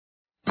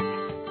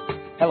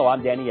Hello,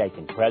 I'm Danny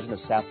Aiken, President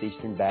of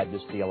Southeastern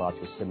Baptist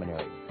Theological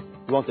Seminary.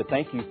 We want to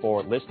thank you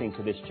for listening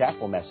to this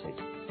chapel message.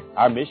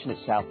 Our mission at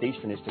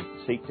Southeastern is to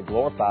seek to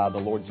glorify the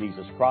Lord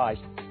Jesus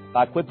Christ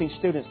by equipping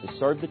students to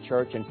serve the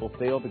church and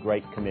fulfill the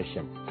Great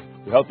Commission.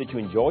 We hope that you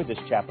enjoyed this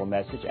chapel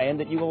message and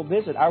that you will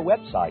visit our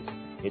website.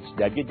 It's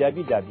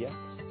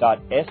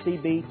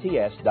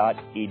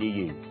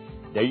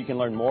www.sebts.edu. There you can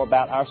learn more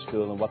about our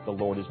school and what the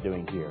Lord is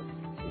doing here.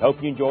 We hope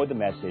you enjoyed the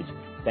message.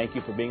 Thank you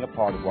for being a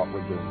part of what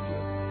we're doing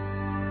here.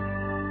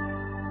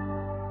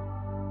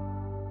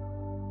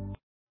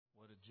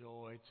 What a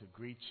joy to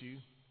greet you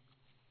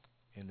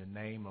in the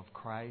name of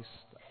Christ,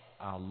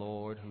 our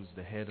Lord, who's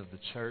the head of the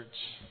church.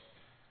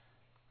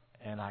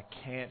 And I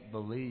can't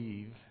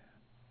believe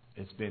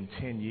it's been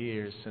 10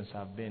 years since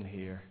I've been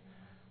here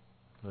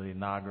for the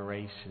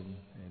inauguration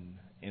and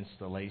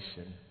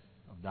installation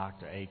of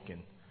Dr.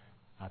 Aiken.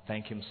 I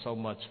thank him so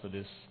much for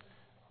this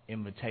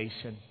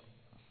invitation.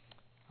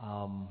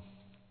 I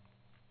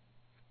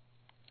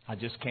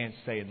just can't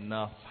say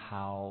enough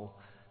how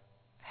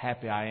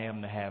happy I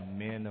am to have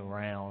men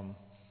around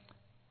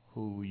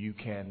who you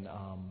can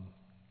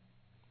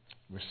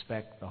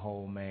respect the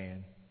whole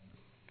man,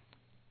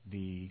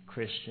 the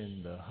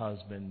Christian, the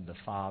husband, the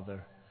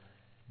father,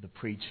 the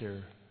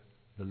preacher,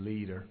 the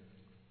leader.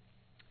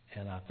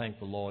 And I thank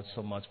the Lord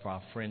so much for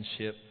our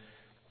friendship.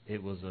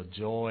 It was a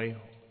joy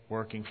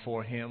working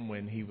for him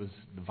when he was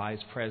the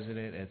vice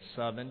president at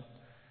Southern.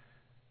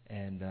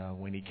 And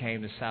when he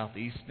came to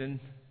Southeastern,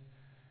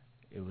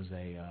 it was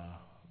a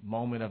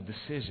moment of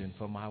decision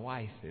for my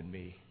wife and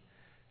me.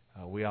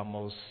 We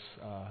almost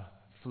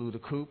flew the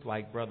coop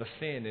like Brother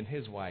Finn and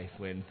his wife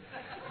when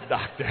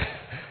Dr.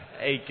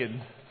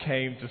 Aiken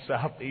came to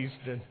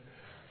Southeastern.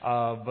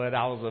 But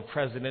I was a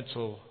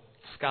presidential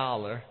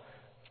scholar,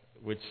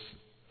 which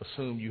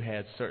assumed you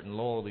had certain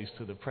loyalties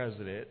to the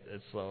president,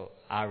 and so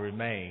I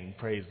remain.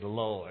 Praise the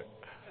Lord.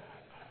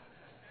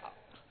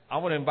 I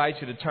want to invite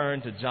you to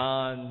turn to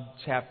John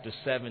chapter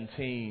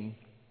 17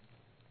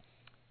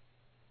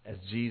 as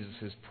Jesus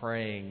is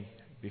praying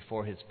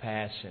before his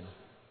passion.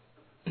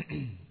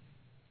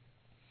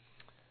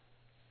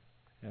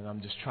 And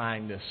I'm just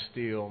trying to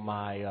still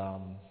my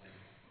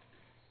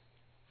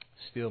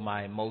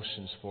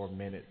emotions for a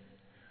minute.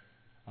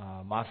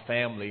 My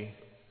family,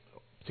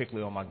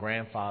 particularly on my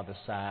grandfather's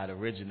side,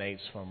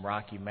 originates from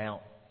Rocky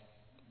Mount,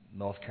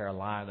 North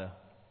Carolina.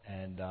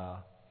 And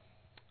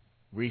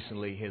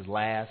recently his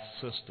last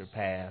sister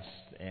passed,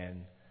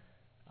 and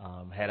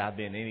had I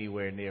been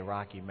anywhere near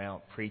Rocky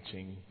Mount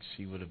preaching,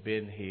 she would have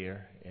been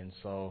here. And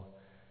so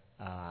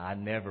I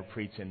never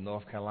preach in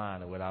North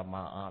Carolina without my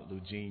Aunt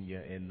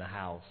Eugenia in the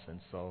house. And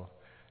so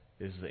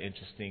this is an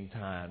interesting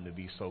time to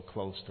be so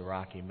close to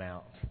Rocky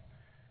Mount.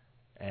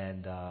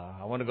 And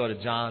I want to go to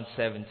John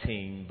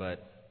 17,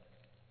 but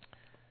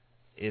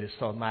it is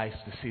so nice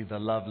to see the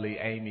lovely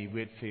Amy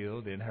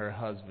Whitfield and her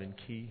husband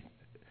Keith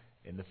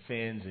and the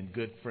Finns and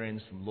good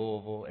friends from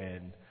Louisville.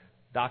 And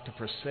Dr.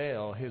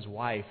 Purcell, his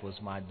wife,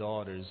 was my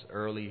daughter's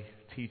early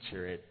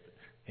teacher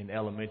in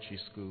elementary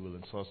school.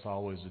 And so it's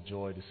always a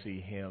joy to see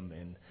him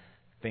and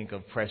think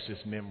of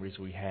precious memories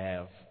we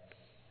have.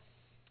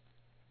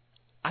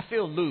 I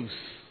feel loose.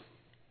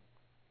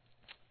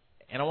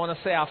 And I want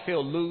to say I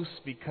feel loose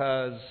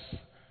because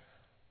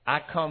I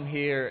come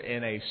here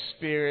in a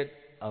spirit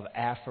of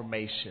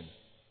affirmation.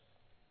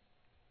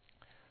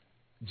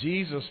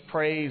 Jesus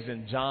prays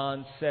in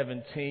John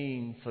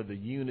 17 for the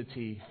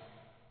unity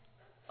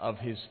of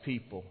his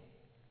people,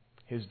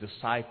 his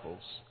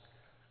disciples.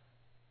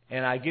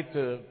 And I get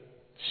to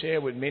share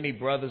with many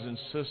brothers and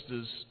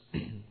sisters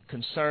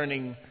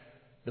concerning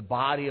the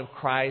body of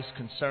Christ,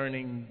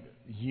 concerning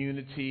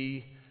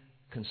unity,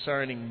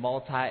 concerning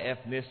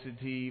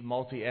multi-ethnicity,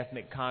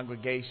 multi-ethnic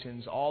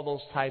congregations, all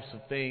those types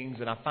of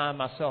things. And I find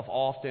myself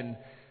often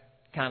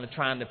kind of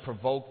trying to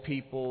provoke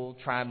people,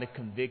 trying to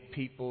convict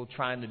people,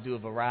 trying to do a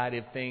variety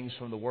of things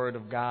from the Word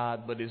of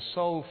God. But it's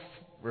so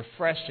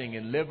refreshing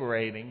and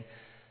liberating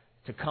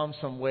to come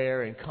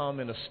somewhere and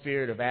come in a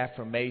spirit of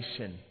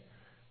affirmation.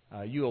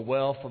 You are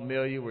well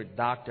familiar with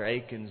Dr.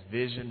 Aiken's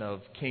vision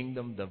of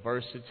kingdom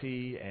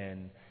diversity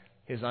and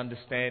his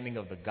understanding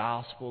of the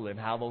gospel and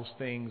how those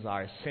things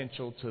are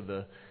essential to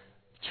the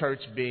church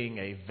being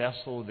a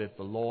vessel that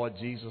the Lord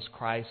Jesus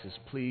Christ is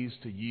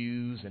pleased to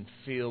use and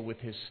fill with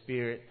his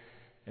Spirit.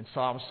 And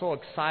so I'm so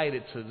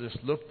excited to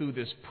just look through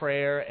this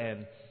prayer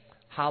and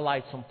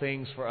highlight some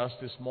things for us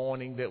this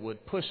morning that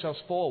would push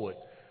us forward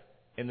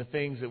in the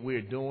things that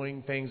we're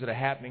doing, things that are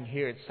happening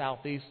here at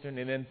Southeastern,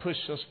 and then push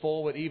us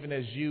forward even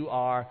as you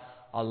are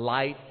a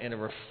light and a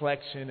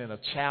reflection and a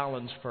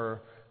challenge for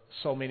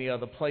so many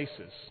other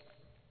places.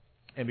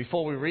 And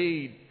before we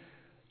read,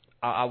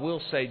 I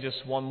will say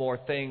just one more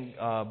thing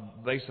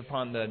based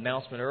upon the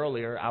announcement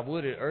earlier. I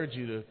would urge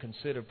you to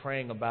consider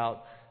praying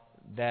about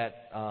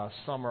that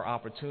summer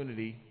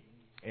opportunity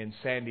in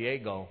San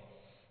Diego.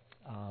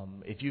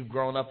 If you've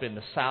grown up in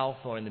the South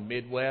or in the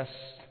Midwest,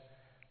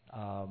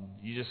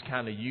 you just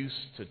kind of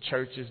used to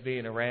churches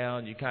being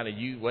around. You kind of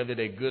use, whether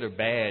they're good or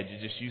bad,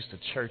 you're just used to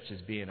churches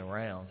being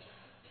around.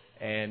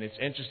 And it's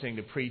interesting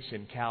to preach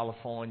in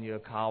California,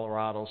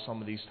 Colorado,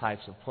 some of these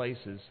types of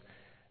places.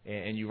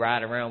 And you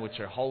ride around with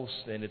your host,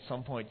 and at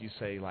some point you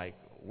say, like,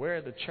 where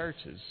are the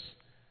churches?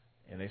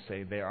 And they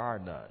say, there are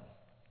none.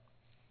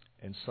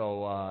 And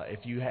so if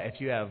you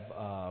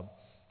have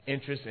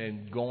interest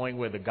in going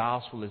where the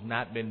gospel has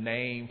not been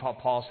named,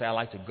 Paul said, I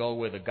like to go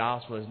where the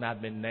gospel has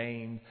not been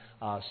named.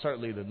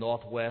 Certainly the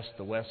Northwest,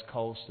 the West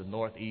Coast, the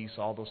Northeast,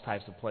 all those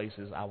types of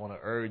places, I want to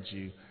urge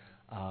you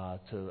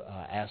to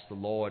ask the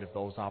Lord if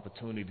those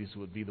opportunities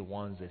would be the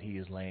ones that He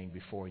is laying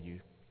before you.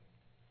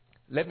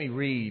 Let me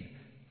read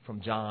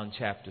from John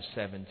chapter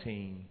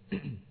 17.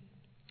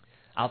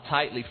 I'll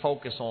tightly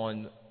focus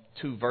on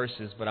 2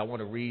 verses, but I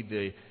want to read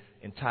the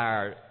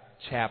entire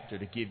chapter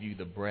to give you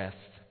the breadth.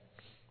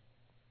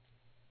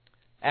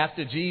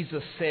 After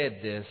Jesus said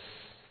this,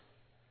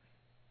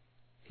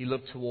 He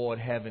looked toward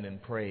heaven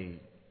and prayed,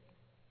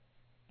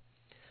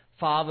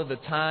 Father, the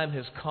time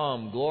has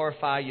come.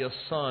 Glorify your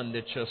Son,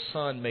 that your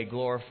Son may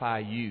glorify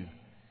you.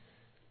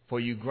 For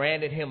you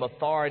granted Him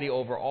authority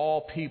over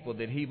all people,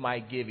 that He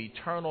might give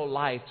eternal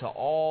life to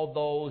all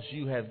those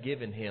you have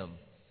given Him.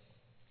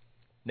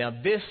 Now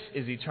this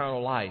is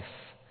eternal life,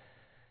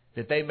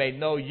 that they may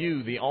know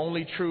you, the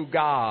only true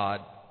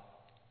God,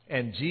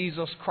 and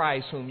Jesus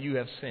Christ, whom you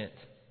have sent.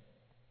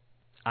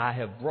 I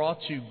have brought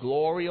you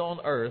glory on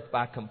earth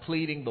by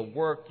completing the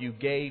work you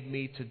gave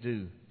me to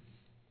do.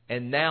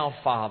 And now,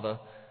 Father,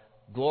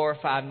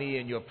 glorify me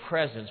in your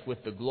presence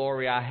with the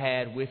glory I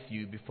had with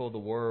you before the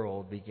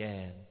world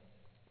began.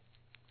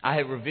 I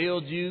have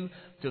revealed you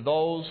to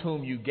those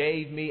whom you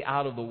gave me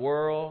out of the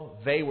world.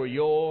 They were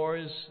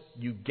yours.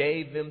 You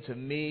gave them to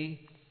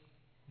me.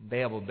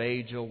 They have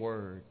obeyed your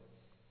word.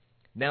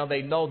 Now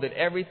they know that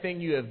everything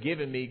you have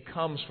given me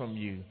comes from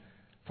you.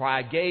 For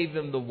I gave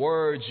them the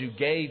words you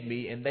gave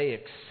me, and they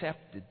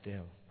accepted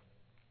them.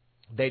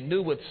 They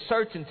knew with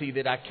certainty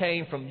that I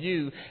came from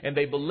you, and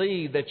they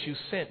believed that you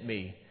sent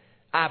me.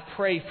 I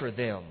pray for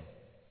them.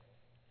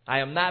 I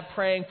am not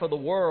praying for the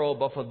world,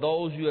 but for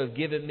those you have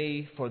given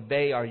me, for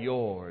they are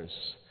yours.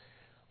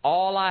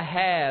 All I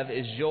have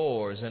is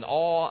yours, and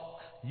all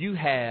you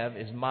have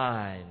is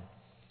mine.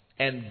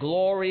 And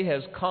glory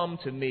has come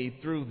to me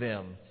through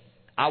them.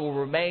 I will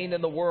remain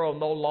in the world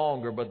no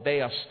longer, but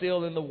they are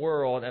still in the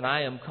world, and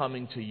I am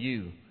coming to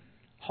you.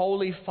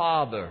 Holy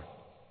Father,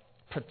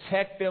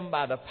 protect them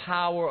by the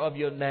power of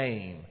your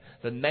name,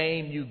 the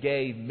name you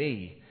gave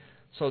me,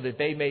 so that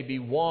they may be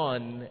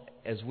one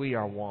as we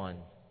are one.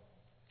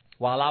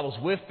 While I was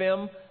with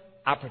them,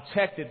 I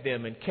protected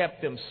them and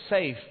kept them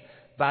safe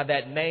by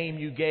that name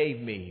you gave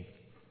me.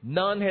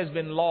 None has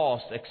been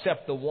lost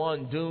except the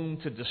one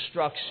doomed to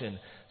destruction,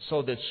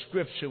 so that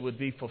Scripture would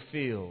be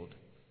fulfilled.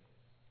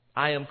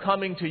 I am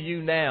coming to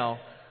you now,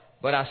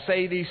 but I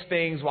say these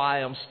things while I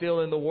am still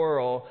in the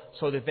world,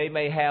 so that they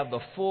may have the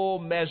full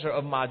measure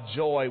of my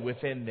joy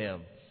within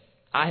them.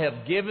 I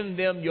have given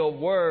them your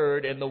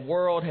word, and the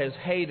world has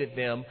hated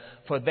them,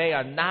 for they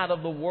are not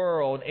of the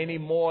world any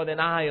more than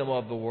I am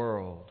of the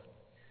world.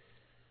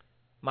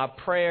 My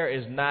prayer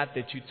is not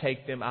that you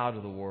take them out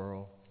of the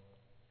world,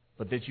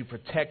 but that you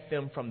protect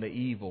them from the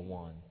evil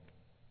one.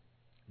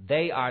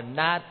 They are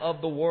not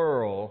of the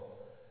world,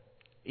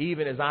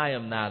 even as I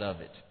am not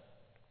of it.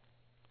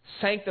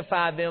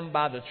 Sanctify them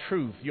by the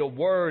truth. Your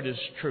word is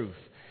truth.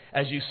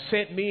 As you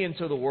sent me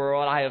into the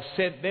world, I have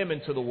sent them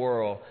into the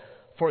world.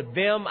 For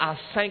them I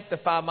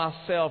sanctify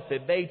myself,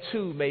 that they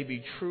too may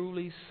be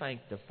truly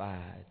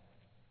sanctified.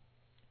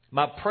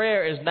 My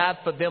prayer is not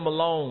for them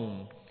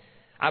alone.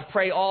 I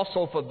pray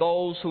also for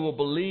those who will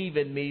believe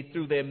in me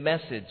through their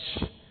message,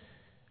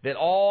 that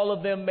all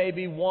of them may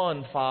be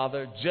one,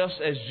 Father, just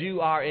as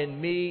you are in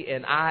me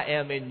and I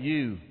am in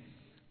you.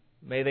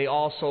 May they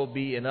also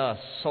be in us,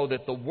 so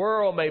that the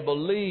world may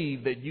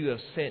believe that you have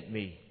sent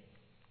me.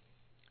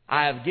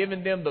 I have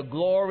given them the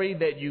glory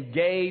that you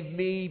gave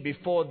me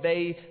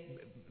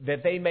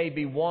that they may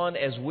be one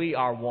as we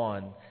are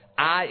one.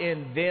 I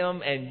in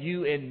them and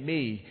you in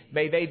me.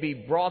 May they be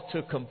brought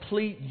to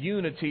complete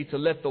unity, to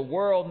let the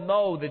world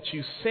know that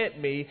you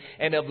sent me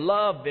and have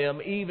loved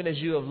them even as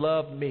you have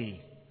loved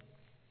me.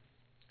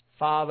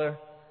 Father,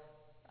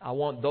 I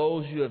want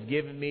those you have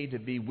given me to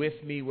be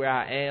with me where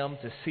I am,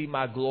 to see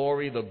my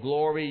glory, the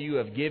glory you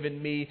have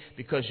given me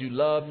because you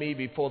loved me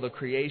before the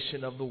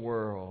creation of the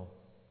world.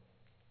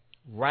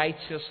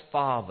 Righteous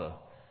Father,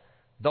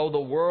 though the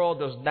world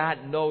does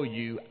not know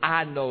you,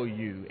 I know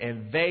you,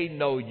 and they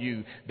know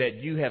you, that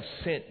you have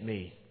sent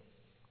me.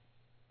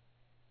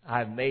 I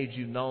have made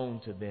you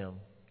known to them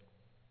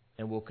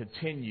and will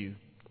continue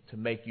to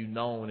make you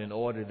known, in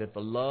order that the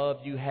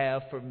love you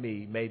have for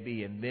me may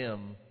be in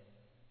them,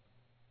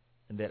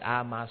 and that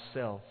I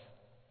myself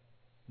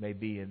may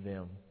be in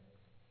them.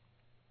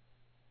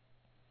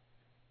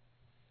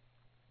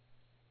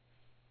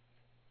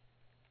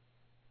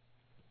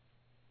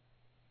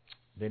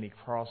 Then he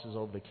crosses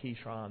over the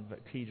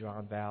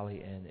Kidron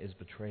Valley and is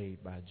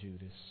betrayed by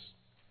Judas.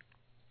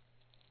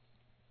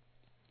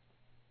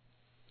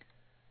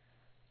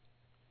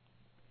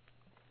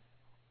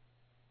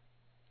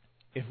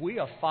 If we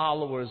are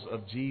followers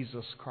of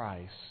Jesus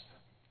Christ,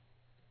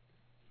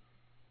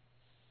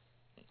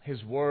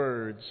 His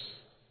words,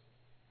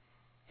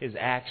 His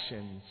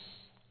actions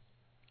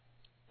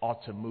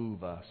ought to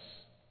move us.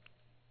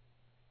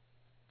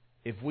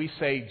 If we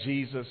say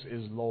Jesus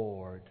is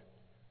Lord,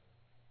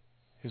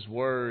 His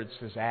words,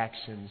 His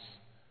actions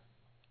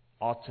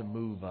ought to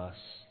move us.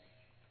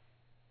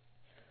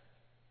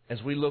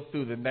 As we look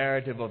through the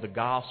narrative of the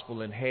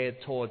gospel and head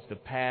towards the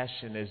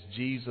passion, as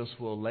Jesus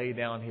will lay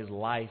down His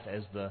life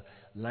as the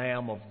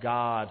Lamb of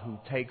God who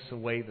takes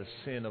away the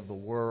sin of the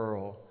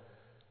world,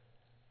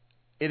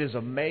 it is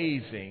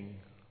amazing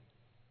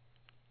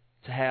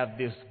to have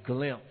this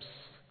glimpse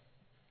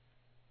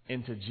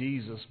into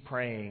Jesus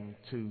praying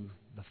to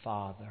the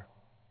Father.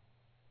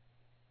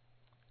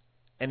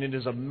 And it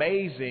is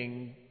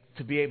amazing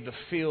to be able to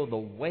feel the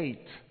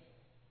weight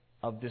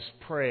of this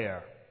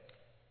prayer.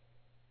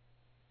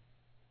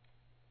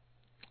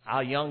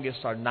 Our youngest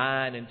are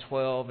 9 and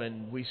 12,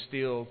 and we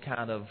still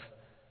kind of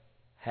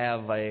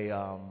have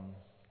a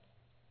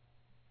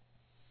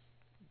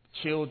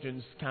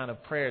children's kind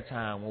of prayer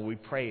time when we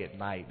pray at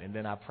night, and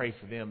then I pray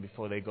for them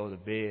before they go to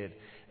bed.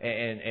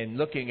 And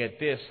looking at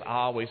this, I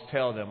always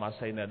tell them, I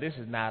say, now this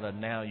is not a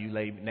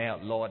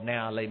Lord,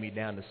 now lay me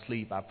down to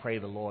sleep. I pray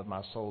the Lord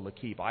my soul to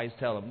keep. I always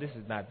tell them this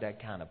is not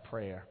that kind of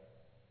prayer.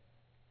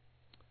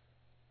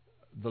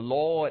 The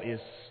Lord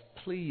is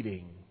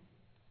pleading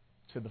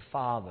to the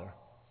Father.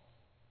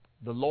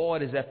 The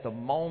Lord is at the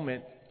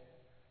moment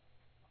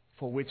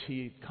for which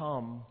He had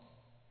come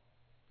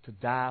to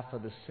die for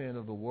the sin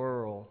of the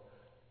world.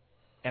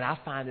 And I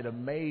find it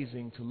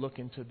amazing to look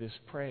into this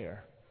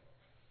prayer.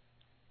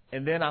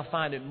 And then I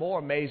find it more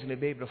amazing to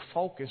be able to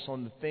focus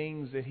on the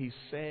things that He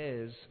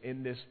says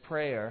in this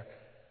prayer.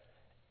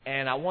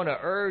 And I want to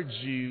urge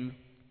you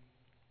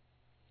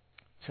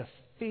to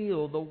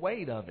feel the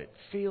weight of it,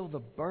 feel the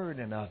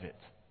burden of it.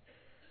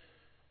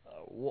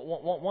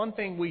 One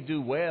thing we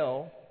do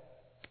well,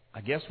 I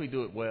guess we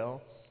do it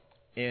well,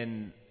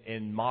 in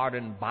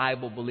modern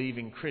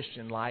Bible-believing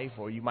Christian life,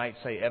 or you might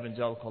say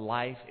evangelical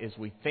life, is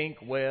we think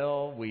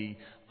well, we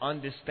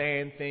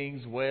understand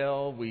things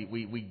well,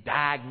 we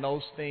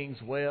diagnose things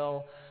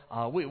well.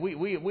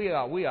 We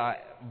are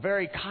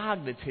very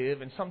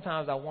cognitive, and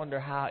sometimes I wonder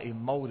how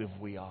emotive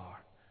we are.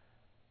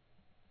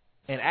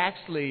 And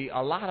actually,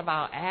 a lot of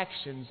our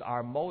actions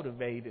are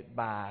motivated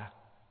by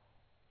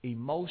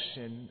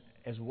emotion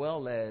as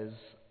well as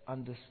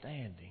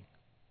understanding.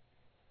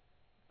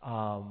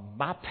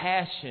 My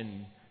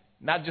passion,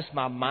 not just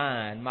my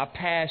mind, my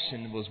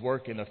passion was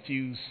working a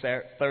few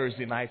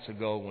Thursday nights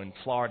ago when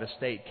Florida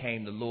State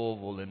came to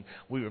Louisville and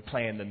we were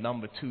playing the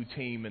number 2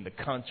 team in the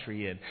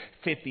country, and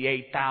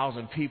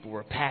 58,000 people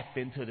were packed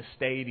into the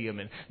stadium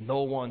and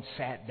no one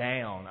sat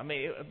down. I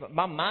mean,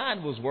 my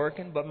mind was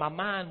working, but my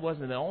mind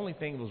wasn't the only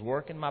thing that was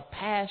working. My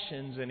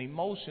passions and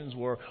emotions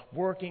were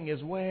working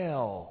as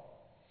well.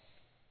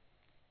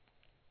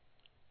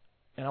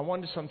 And I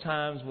wonder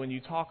sometimes when you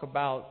talk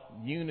about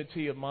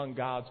unity among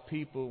God's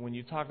people, when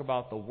you talk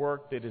about the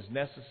work that is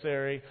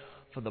necessary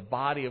for the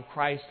body of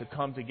Christ to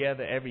come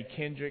together, every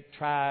kindred,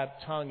 tribe,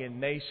 tongue, and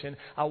nation,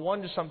 I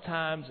wonder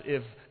sometimes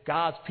if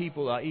God's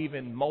people are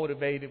even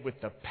motivated with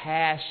the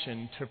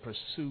passion to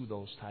pursue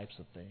those types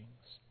of things.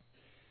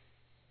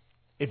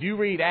 If you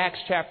read Acts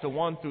chapter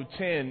 1 through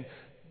 10,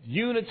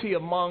 unity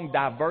among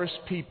diverse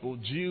people,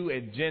 Jew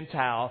and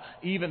Gentile,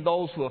 even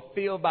those who are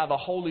filled by the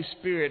Holy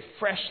Spirit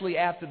freshly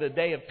after the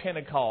day of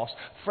Pentecost,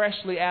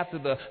 freshly after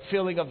the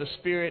filling of the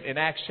Spirit in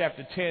Acts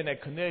chapter 10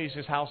 at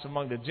Cornelius' house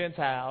among the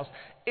Gentiles,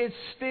 it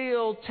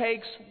still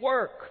takes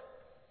work.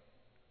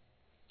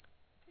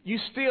 You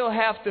still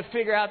have to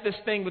figure out this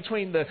thing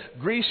between the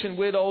Grecian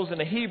widows and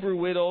the Hebrew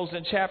widows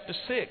in chapter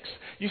 6.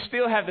 You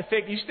still have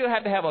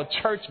to have a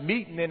church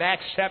meeting in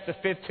Acts chapter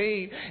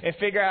 15 and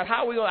figure out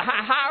how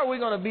are we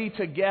going to be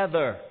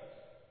together.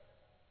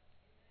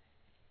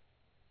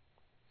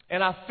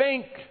 And I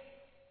think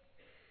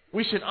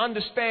we should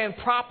understand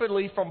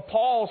properly from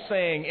Paul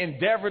saying,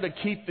 endeavor to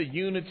keep the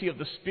unity of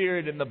the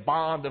Spirit and the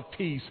bond of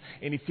peace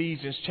in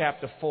Ephesians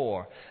chapter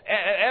 4.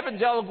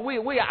 Evangelical,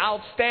 we are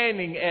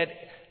outstanding at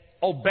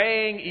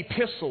obeying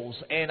epistles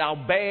and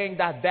obeying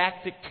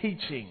didactic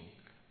teaching.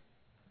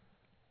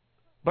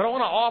 But I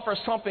want to offer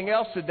something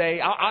else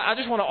today. I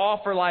just want to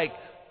offer like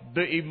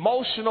the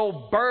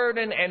emotional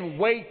burden and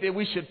weight that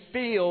we should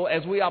feel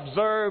as we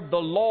observe the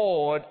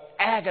Lord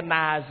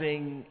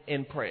agonizing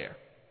in prayer.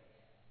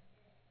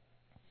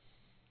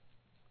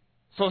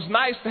 So it's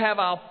nice to have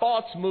our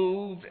thoughts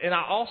moved, and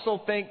I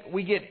also think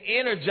we get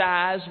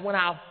energized when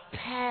our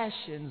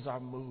passions are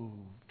moved.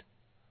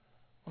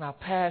 When our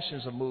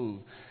passions are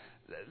moved.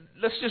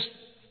 Let's just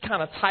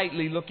kind of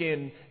tightly look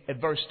in at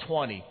verse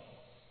 20.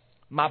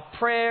 My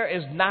prayer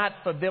is not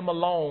for them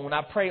alone.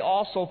 I pray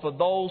also for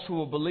those who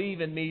will believe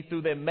in me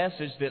through their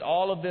message, that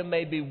all of them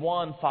may be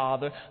one,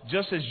 Father,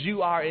 just as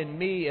you are in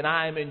me and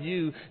I am in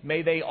you.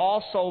 May they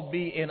also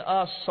be in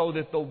us, so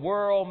that the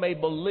world may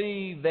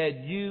believe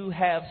that you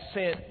have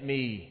sent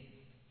me.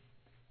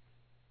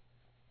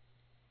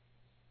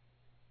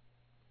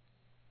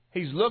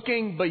 He's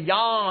looking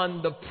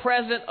beyond the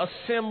present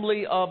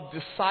assembly of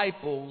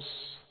disciples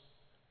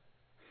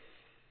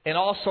and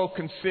also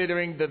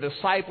considering the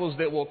disciples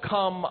that will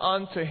come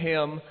unto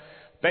him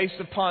based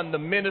upon the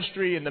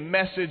ministry and the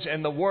message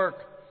and the work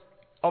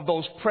of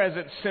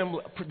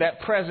that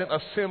present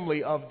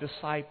assembly of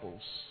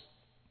disciples.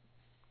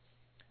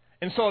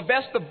 And so if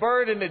that's the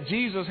burden that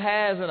Jesus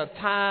has in a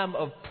time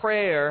of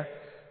prayer,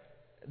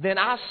 then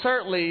I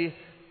certainly,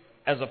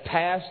 as a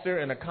pastor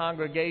in a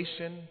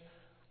congregation,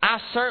 I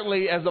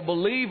certainly, as a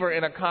believer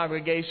in a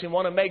congregation,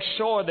 want to make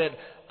sure that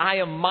I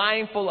am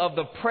mindful of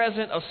the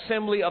present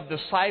assembly of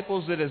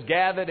disciples that is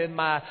gathered in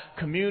my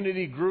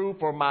community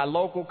group or my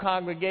local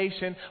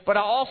congregation. But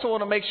I also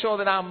want to make sure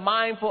that I'm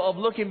mindful of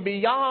looking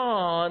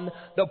beyond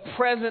the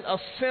present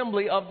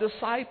assembly of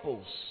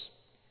disciples.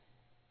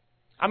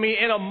 I mean,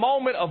 in a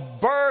moment of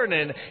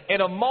burden,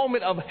 in a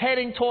moment of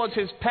heading towards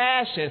his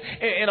passion,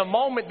 in a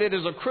moment that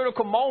is a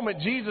critical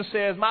moment, Jesus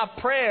says, my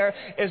prayer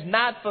is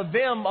not for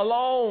them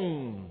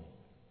alone.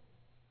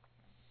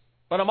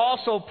 But I'm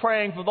also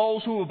praying for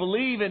those who will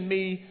believe in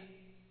me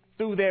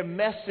through their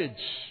message.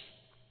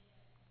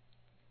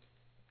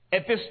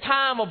 At this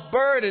time of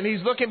burden,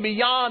 he's looking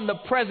beyond the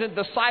present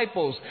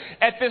disciples.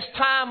 At this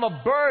time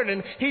of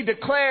burden, he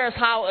declares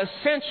how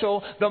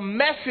essential the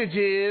message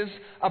is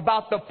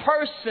about the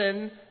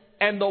person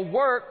and the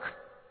work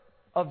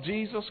of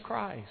Jesus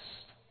Christ.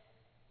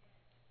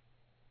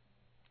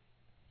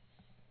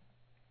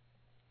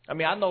 I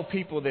mean, I know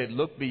people that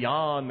look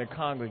beyond the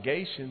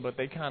congregation, but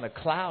they're kind of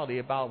cloudy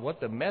about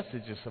what the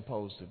message is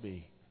supposed to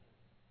be.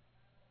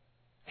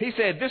 He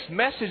said, this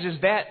message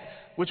is that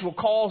which will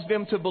cause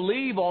them to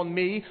believe on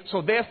me,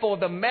 so therefore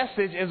the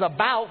message is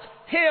about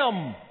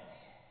him.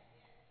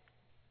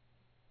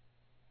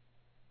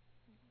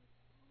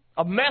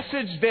 A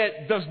message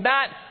that does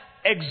not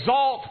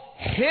exalt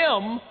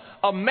him,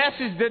 a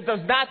message that does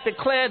not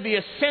declare the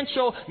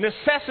essential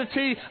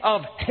necessity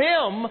of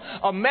him,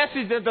 a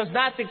message that does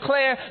not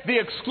declare the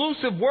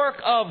exclusive work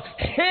of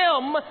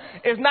him,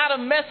 is not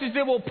a message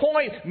that will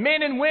point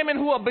men and women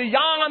who are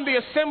beyond the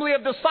assembly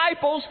of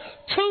disciples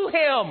to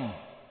him.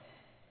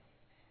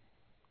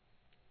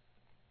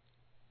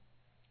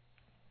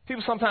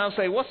 People sometimes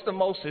say, what's the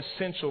most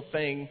essential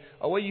thing,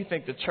 or what do you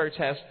think the church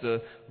has to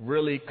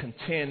really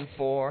contend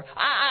for?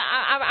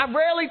 I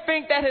rarely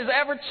think that has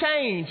ever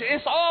changed.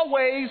 It's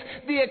always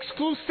the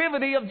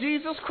exclusivity of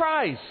Jesus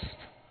Christ.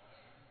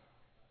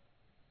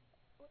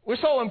 We're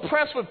so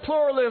impressed with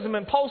pluralism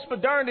and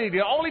post-modernity.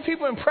 The only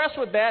people impressed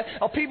with that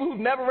are people who've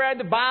never read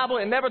the Bible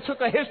and never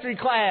took a history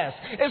class.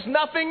 It's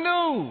nothing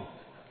new.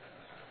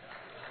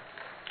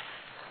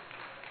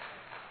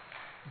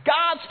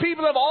 God's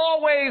people have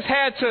always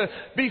had to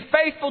be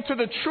faithful to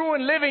the true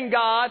and living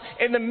God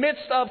in the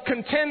midst of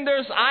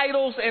contenders,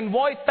 idols, and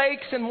white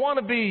fakes and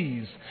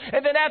wannabes.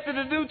 And then after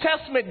the New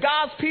Testament,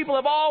 God's people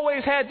have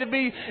always had to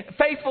be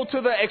faithful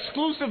to the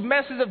exclusive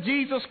message of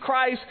Jesus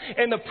Christ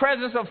in the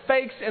presence of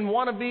fakes and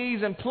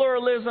wannabes and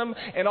pluralism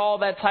and all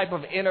that type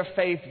of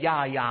interfaith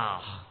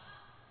yah-yah.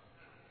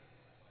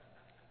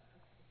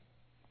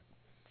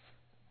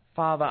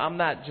 Father, I'm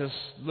not just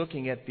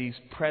looking at these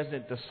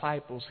present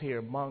disciples here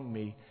among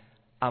me.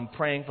 I'm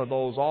praying for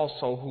those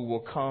also who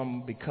will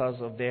come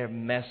because of their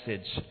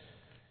message.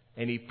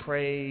 And he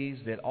prays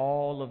that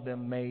all of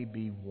them may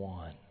be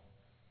one.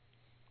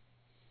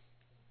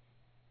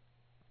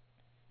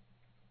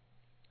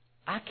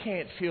 I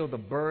can't feel the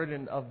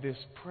burden of this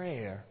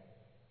prayer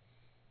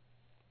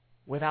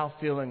without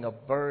feeling a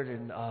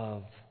burden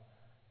of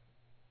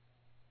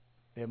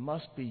there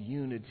must be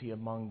unity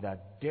among the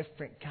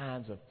different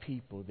kinds of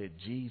people that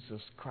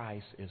Jesus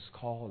Christ is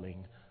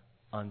calling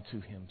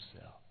unto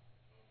himself.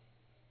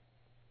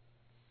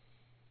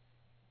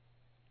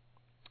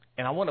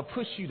 And I want to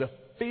push you to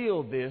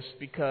feel this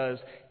because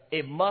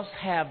it must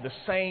have the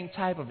same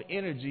type of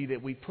energy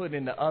that we put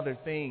into other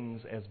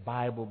things as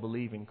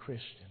Bible-believing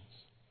Christians.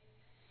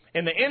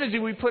 And the energy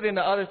we put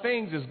into other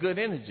things is good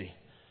energy.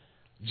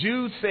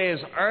 Jude says,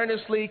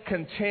 earnestly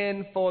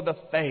contend for the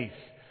faith.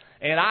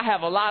 And I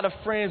have a lot of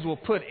friends who will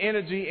put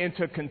energy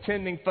into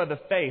contending for the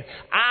faith.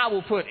 I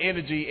will put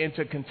energy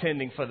into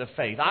contending for the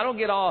faith. I don't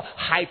get all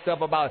hyped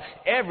up about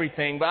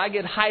everything, but I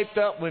get hyped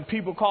up when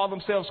people call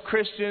themselves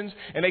Christians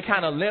and they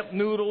kind of limp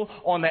noodle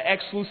on the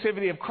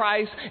exclusivity of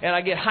Christ. And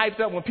I get hyped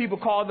up when people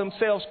call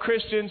themselves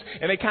Christians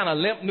and they kind of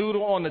limp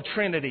noodle on the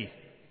Trinity.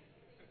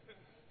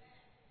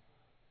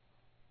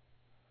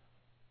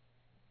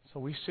 So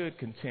we should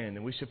contend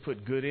and we should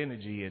put good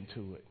energy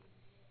into it.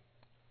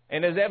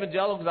 And as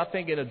evangelicals, I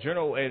think in a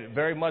general,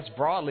 very much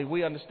broadly,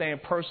 we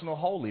understand personal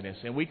holiness.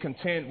 And we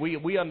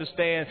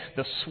understand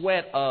the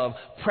sweat of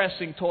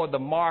pressing toward the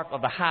mark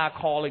of the high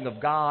calling of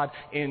God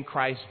in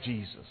Christ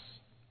Jesus.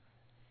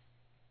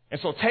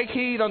 And so take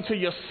heed unto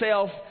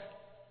yourself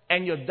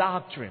and your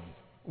doctrine.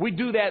 We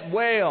do that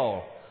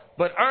well.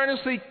 But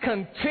earnestly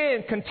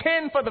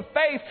contend for the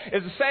faith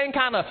is the same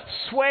kind of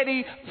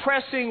sweaty,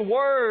 pressing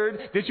word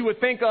that you would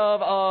think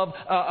of.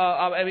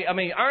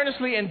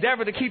 Earnestly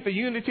endeavor to keep the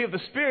unity of the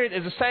Spirit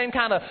is the same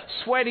kind of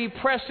sweaty,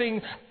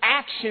 pressing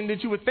action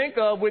that you would think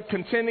of with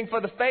contending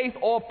for the faith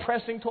or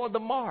pressing toward the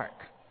mark.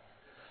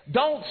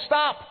 Don't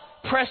stop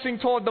pressing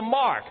toward the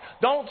mark.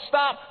 Don't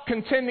stop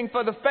contending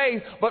for the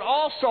faith, but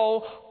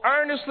also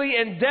earnestly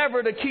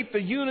endeavor to keep the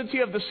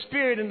unity of the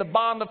Spirit in the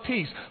bond of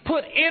peace.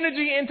 Put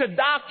energy into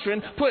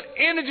doctrine, put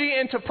energy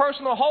into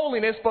personal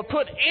holiness, but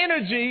put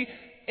energy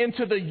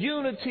into the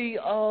unity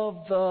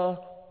of the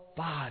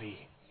body.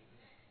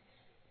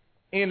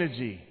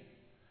 Energy,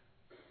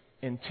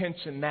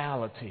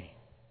 intentionality.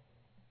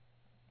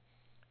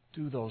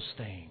 Do those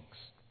things.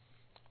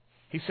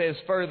 He says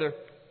further,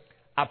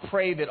 I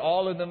pray that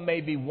all of them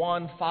may be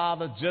one,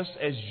 Father, just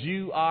as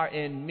you are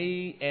in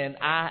me and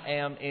I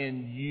am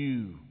in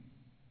you.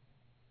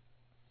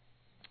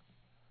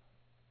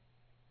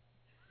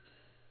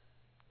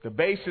 The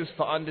basis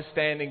for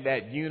understanding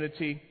that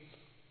unity,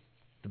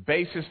 the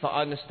basis for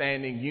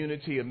understanding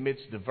unity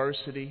amidst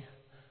diversity,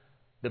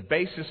 the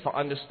basis for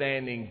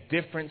understanding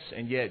difference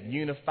and yet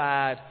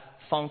unified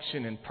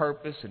function and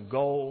purpose and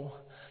goal,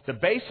 the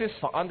basis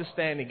for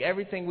understanding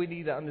everything we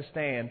need to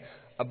understand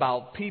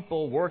about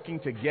people working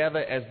together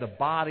as the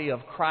body of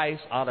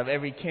Christ out of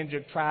every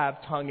kindred, tribe,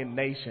 tongue, and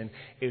nation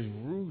is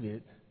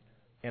rooted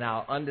in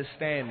our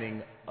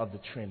understanding of the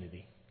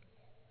Trinity.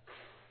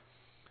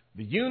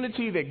 The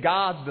unity that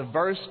God's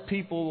diverse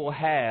people will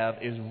have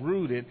is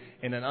rooted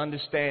in an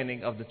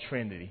understanding of the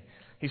Trinity.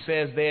 He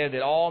says there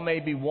that all may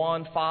be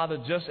one,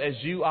 Father, just as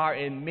you are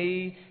in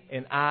me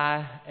and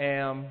I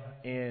am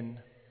in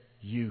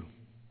you.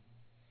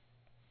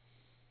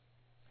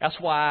 That's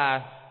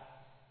why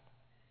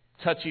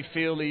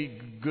touchy-feely,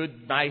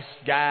 good, nice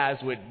guys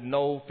with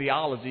no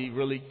theology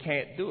really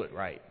can't do it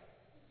right.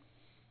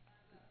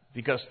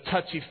 Because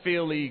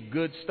touchy-feely,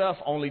 good stuff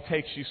only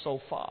takes you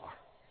so far.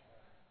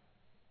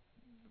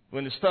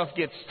 When the stuff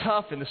gets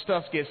tough and the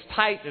stuff gets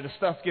tight and the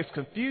stuff gets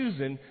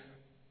confusing,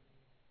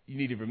 you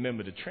need to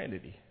remember the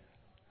Trinity.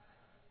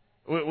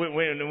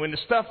 When the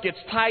stuff gets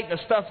tight and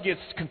the stuff gets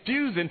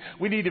confusing,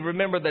 we need to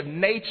remember the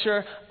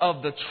nature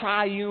of the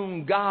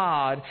triune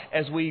God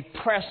as we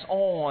press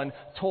on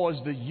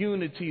towards the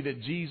unity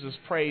that Jesus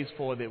prays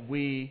for, that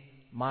we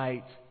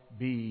might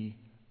be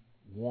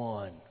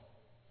one.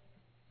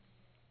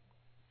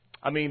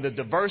 The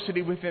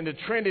diversity within the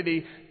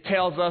Trinity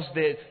tells us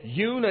that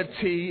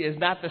unity is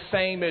not the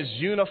same as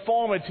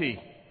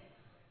uniformity.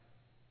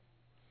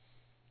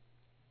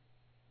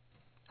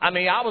 I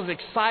was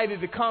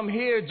excited to come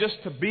here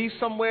just to be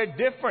somewhere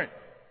different.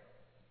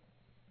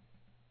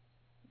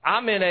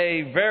 I'm in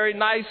a very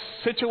nice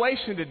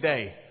situation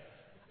today.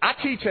 I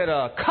teach at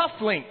a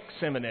cufflink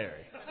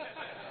seminary.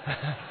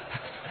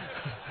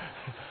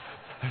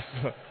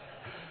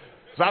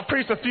 So I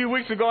preached a few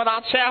weeks ago in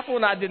our chapel,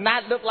 and I did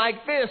not look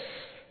like this.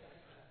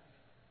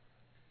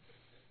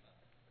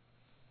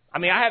 I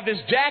have this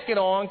jacket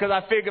on because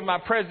I figured my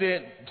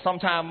president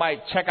sometime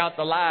might check out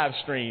the live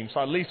stream, so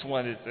I at least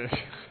wanted to.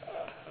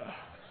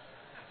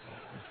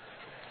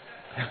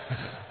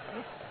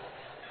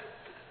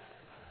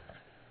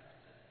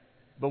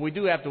 But we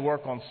do have to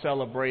work on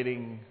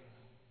celebrating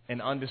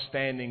and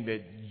understanding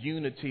that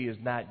unity is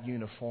not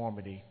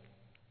uniformity.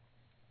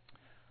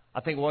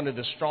 I think one of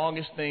the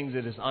strongest things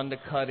that is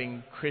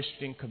undercutting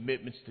Christian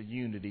commitments to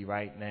unity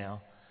right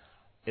now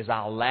is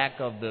our lack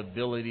of the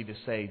ability to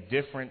say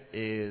different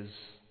is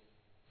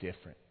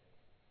different.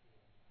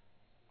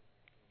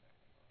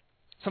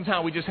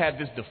 Sometimes we just have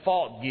this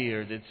default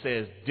gear that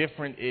says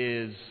different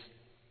is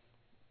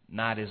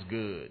not as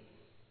good.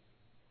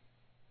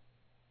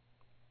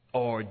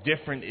 Or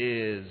different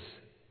is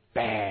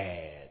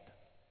bad.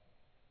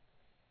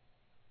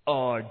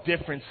 Or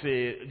difference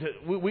is...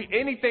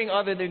 anything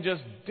other than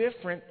just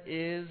different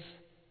is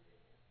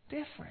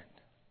different.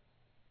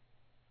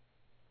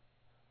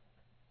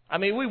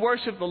 We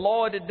worship the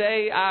Lord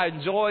today. I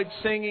enjoyed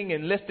singing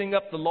and lifting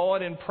up the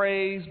Lord in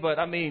praise. But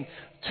 3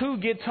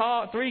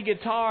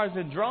 guitars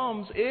and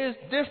drums is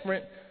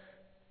different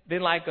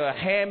than like a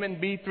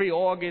Hammond B3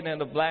 organ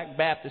and a Black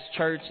Baptist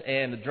church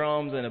and the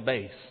drums and a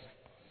bass.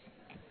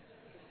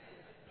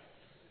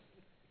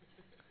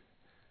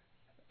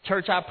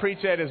 Church I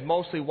preach at is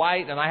mostly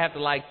white, and I have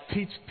to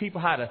teach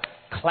people how to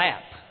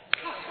clap.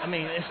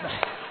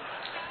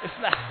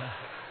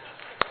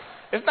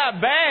 It's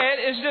not bad.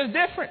 It's just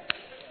different.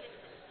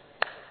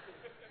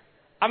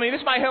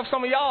 This might help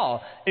some of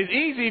y'all. It's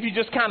easy if you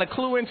just kind of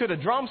clue into the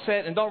drum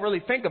set and don't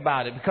really think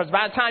about it, because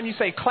by the time you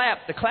say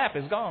clap, the clap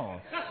is gone.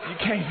 You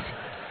can't.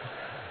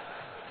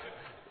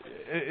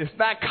 It's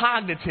not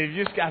cognitive.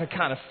 You just got to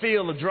kind of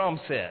feel the drum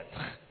set.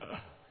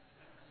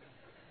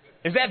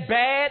 Is that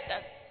bad?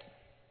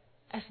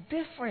 That's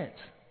different.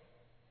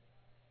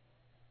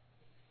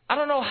 I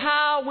don't know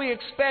how we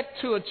expect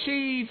to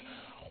achieve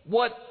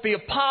what the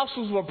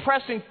apostles were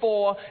pressing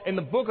for in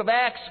the book of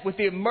Acts with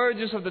the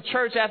emergence of the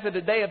church after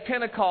the day of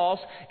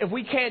Pentecost, if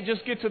we can't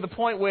just get to the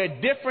point where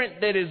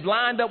different that is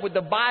lined up with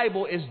the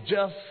Bible is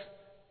just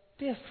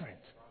different.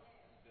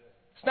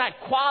 It's not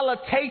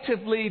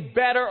qualitatively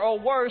better or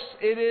worse.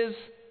 It is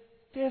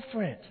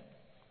different.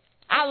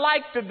 I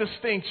like the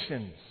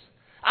distinctions.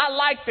 I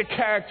like the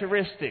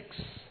characteristics.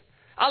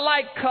 I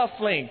like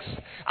cufflinks.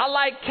 I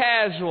like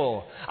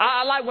casual.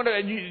 I like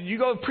when you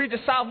go preach at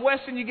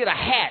Southwestern, you get a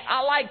hat.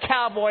 I like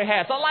cowboy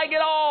hats. I like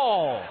it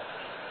all.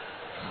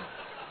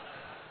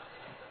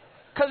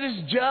 Because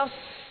it's just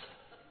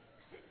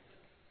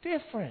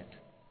different.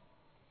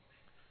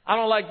 I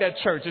don't like that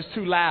church. It's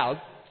too loud.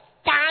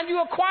 Find you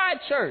a quiet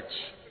church.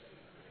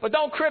 But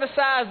don't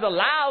criticize the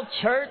loud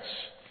church.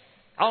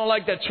 I don't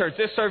like that church.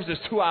 Their service is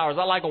 2 hours.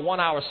 I like a 1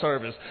 hour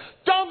service.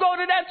 Don't go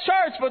to that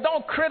church, but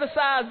don't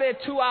criticize their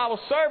 2 hour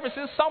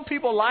services. Some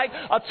people like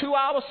a 2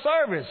 hour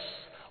service.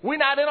 We're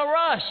not in a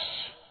rush.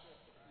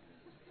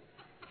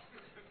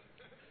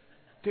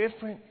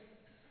 Different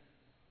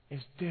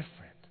is different.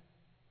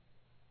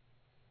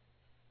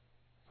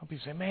 Some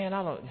people say, man,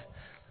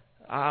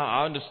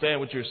 I understand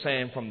what you're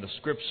saying from the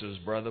scriptures,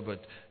 brother,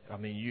 but I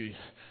mean,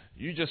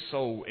 you just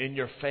so in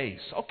your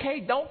face. Okay,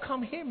 don't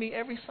come hear me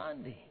every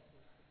Sunday.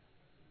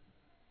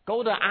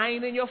 Go to I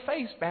Ain't In Your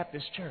Face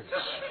Baptist Church.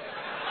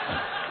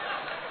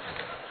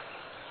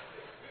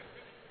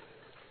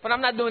 But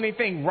I'm not doing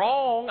anything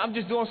wrong. I'm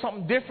just doing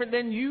something different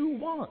than you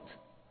want.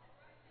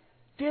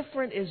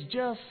 Different is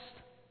just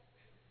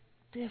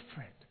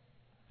different.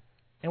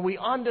 And we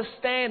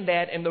understand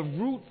that, and the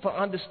root for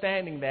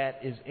understanding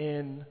that is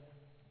in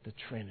the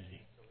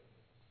Trinity.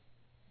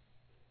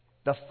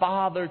 The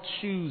Father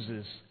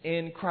chooses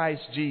in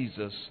Christ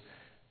Jesus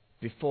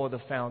before the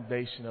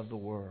foundation of the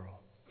world.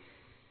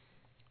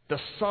 The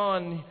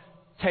Son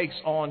takes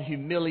on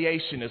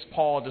humiliation, as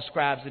Paul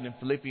describes it in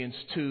Philippians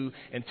 2,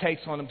 and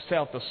takes on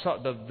himself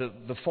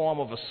the form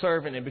of a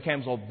servant and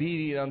becomes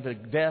obedient unto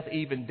death,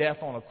 even death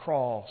on a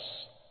cross.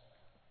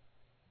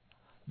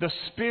 The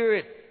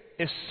Spirit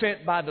is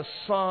sent by the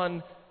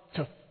Son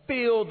to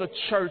fill the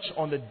church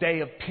on the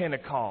day of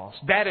Pentecost.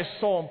 That is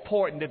so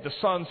important that the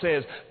Son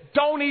says,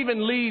 don't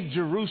even leave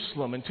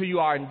Jerusalem until you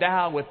are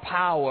endowed with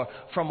power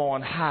from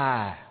on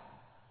high.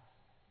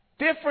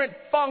 Different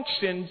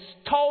functions,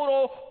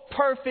 total,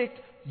 perfect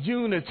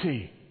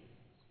unity.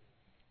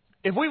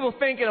 If we will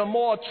think in a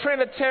more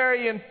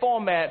Trinitarian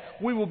format,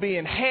 we will be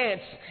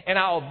enhanced in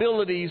our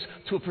abilities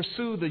to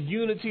pursue the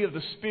unity of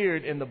the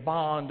Spirit in the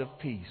bond of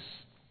peace.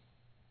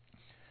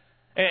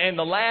 And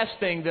the last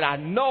thing that I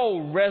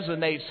know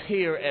resonates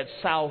here at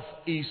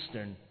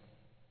Southeastern,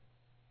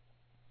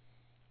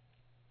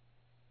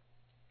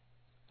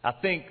 I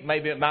think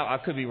maybe I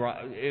could be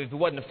wrong. If it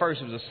wasn't the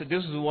first, this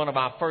was one of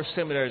our first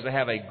seminaries to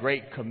have a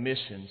Great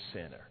Commission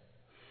Center.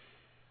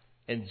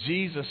 And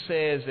Jesus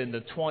says in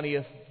the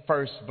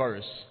 21st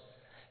verse,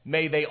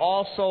 may they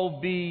also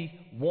be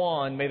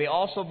one, may they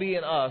also be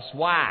in us.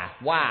 Why?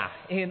 Why?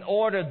 In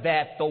order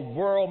that the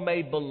world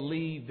may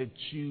believe that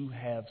you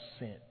have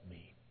sent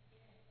me.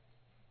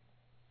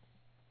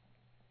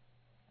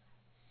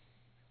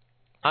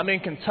 I'm in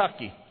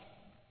Kentucky.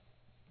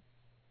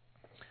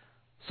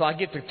 So I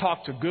get to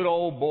talk to good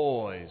old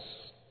boys.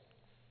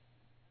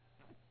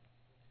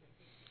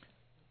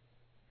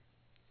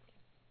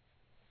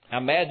 I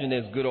imagine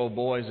there's good old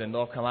boys in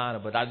North Carolina,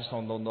 but I just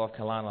don't know North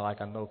Carolina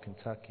like I know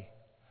Kentucky.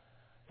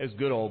 There's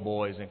good old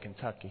boys in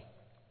Kentucky.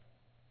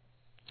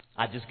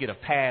 I just get a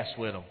pass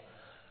with them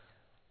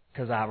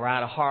because I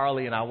ride a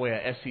Harley and I wear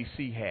an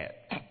SEC hat.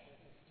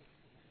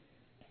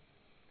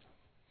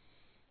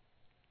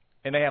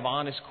 And they have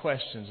honest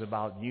questions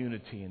about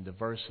unity and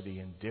diversity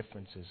and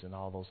differences and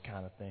all those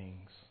kind of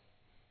things.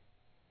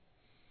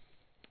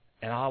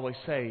 And I always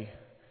say,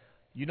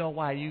 you know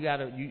why you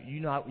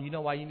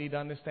know why you need to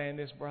understand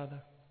this,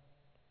 brother?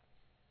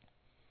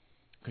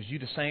 Because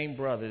you're the same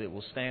brother that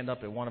will stand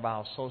up at one of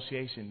our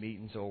association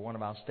meetings or one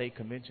of our state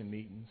convention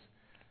meetings,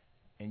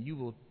 and you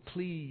will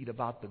plead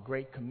about the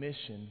Great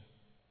Commission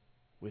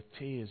with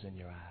tears in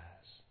your eyes.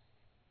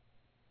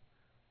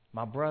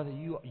 My brother,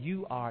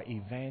 you are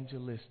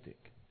evangelistic.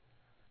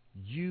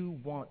 You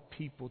want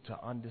people to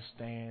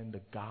understand the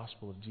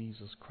gospel of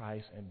Jesus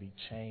Christ and be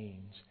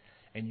changed.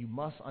 And you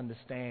must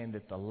understand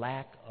that the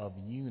lack of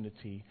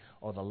unity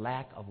or the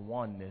lack of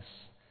oneness,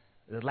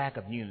 the lack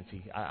of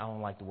unity, I don't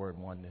like the word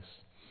oneness,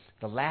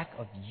 the lack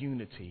of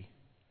unity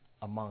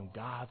among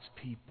God's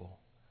people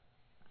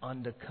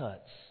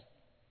undercuts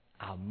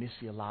our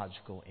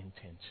missiological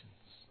intentions.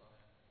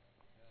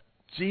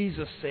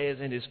 Jesus says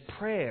in his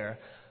prayer,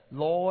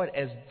 Lord,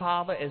 as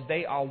Father, as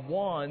they are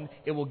one,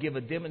 it will give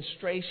a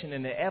demonstration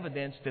and the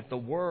evidence that the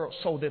world,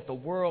 so that the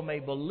world may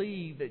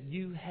believe that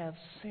you have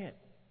sent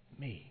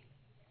me.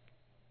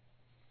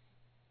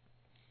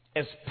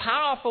 As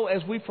powerful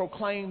as we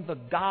proclaim the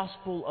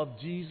gospel of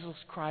Jesus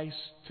Christ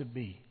to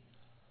be,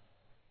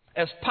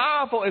 as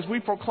powerful as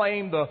we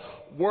proclaim the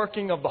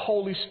working of the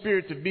Holy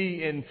Spirit to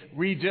be in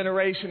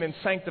regeneration and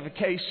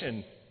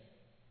sanctification,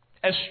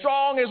 As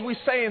strong as we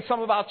say in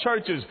some of our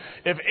churches,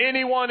 if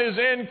anyone is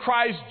in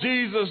Christ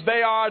Jesus,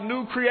 they are a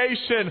new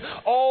creation.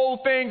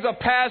 Old things are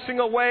passing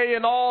away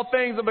and all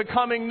things are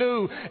becoming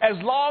new.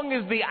 As long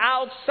as the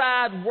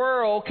outside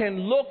world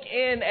can look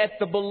in at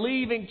the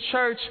believing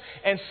church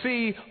and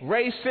see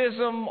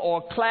racism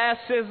or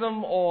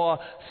classism or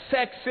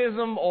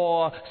sexism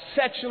or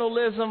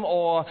sectionalism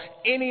or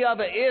any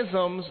other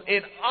isms,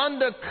 it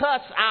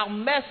undercuts our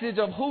message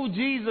of who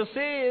Jesus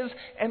is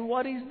and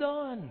what He's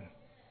done.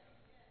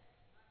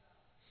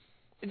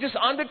 It just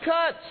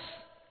undercuts.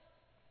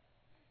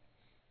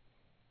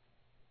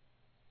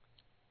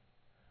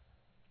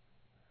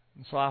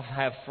 And so I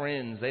have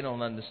friends, they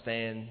don't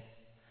understand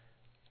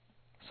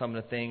some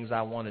of the things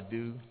I want to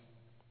do.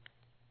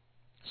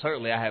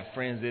 Certainly I have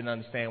friends that didn't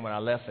understand when I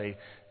left a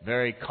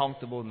very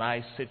comfortable,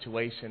 nice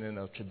situation in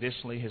a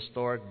traditionally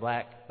historic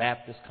Black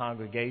Baptist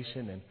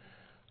congregation and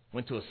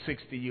went to a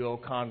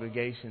 60-year-old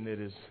congregation that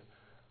has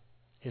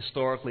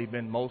historically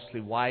been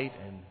mostly white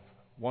and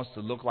wants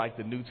to look like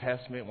the New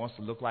Testament, wants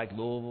to look like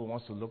Louisville,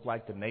 wants to look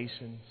like the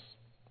nations.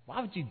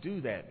 Why would you do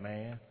that,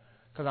 man?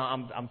 Because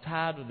I'm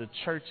tired of the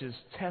church's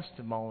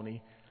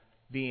testimony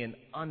being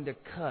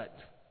undercut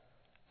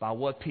by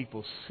what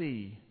people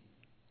see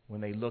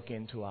when they look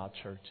into our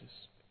churches.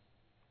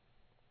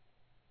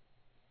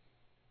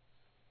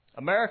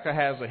 America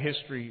has a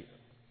history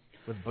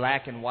with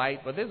black and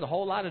white, but there's a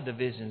whole lot of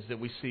divisions that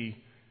we see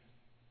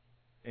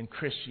in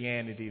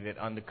Christianity that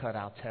undercut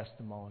our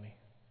testimony.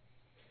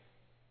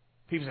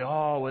 People say,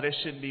 oh, well, there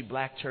shouldn't be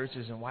black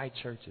churches and white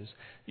churches.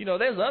 You know,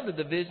 there's other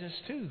divisions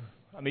too.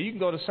 I mean, you can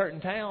go to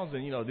certain towns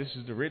and, you know, this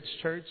is the rich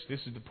church,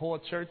 this is the poor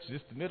church, this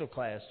is the middle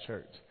class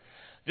church.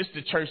 This is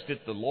the church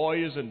that the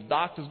lawyers and the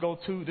doctors go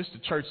to. This is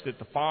the church that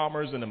the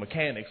farmers and the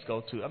mechanics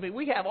go to. I mean,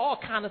 we have all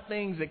kind of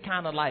things that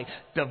kind of like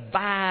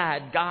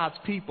divide God's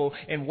people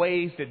in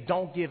ways that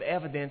don't give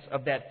evidence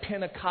of that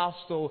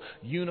Pentecostal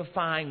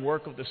unifying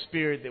work of the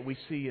Spirit that we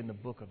see in the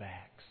book of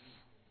Acts.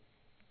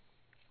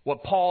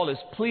 What Paul is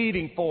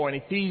pleading for in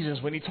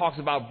Ephesians when he talks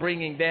about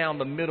bringing down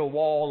the middle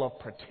wall of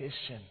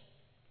partition.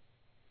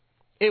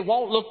 It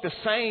won't look the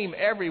same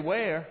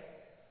everywhere.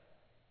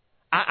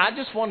 I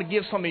just want to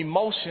give some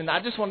emotion. I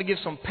just want to give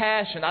some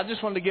passion. I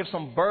just want to give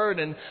some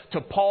burden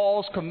to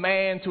Paul's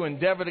command to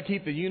endeavor to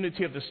keep the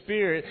unity of the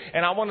Spirit.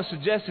 And I want to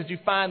suggest that you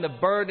find the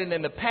burden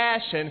and the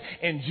passion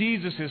in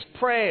Jesus'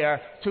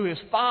 prayer to His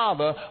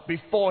Father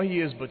before He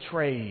is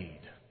betrayed.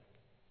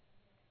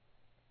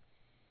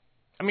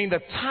 I mean,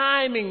 the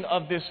timing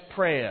of this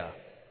prayer,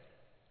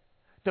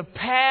 the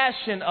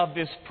passion of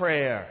this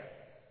prayer.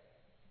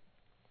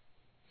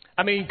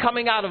 I mean,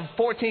 coming out of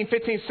 14,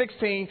 15,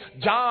 16,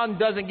 John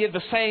doesn't give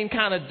the same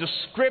kind of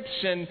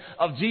description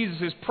of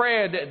Jesus'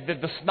 prayer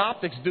that the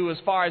synoptics do as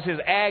far as His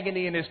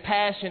agony and His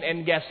passion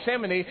in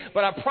Gethsemane.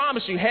 But I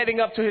promise you, heading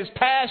up to His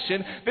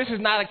passion, this is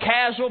not a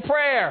casual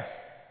prayer.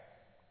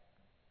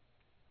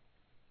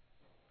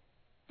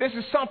 This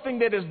is something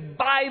that is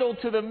vital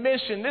to the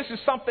mission. This is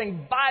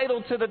something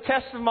vital to the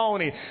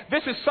testimony.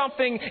 This is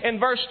something in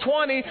verse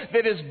 20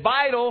 that is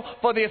vital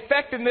for the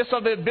effectiveness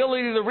of the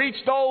ability to reach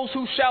those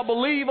who shall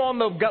believe on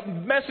the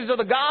message of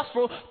the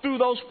gospel through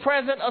those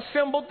present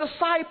assembled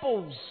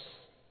disciples.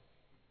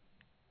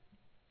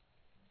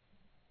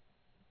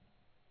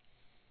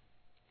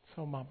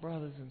 So my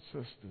brothers and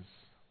sisters,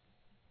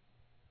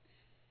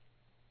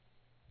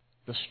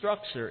 the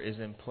structure is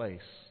in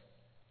place.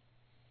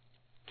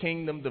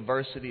 Kingdom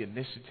Diversity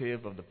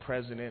Initiative of the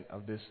president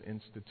of this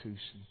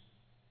institution.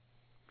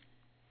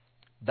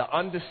 The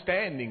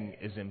understanding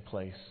is in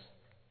place.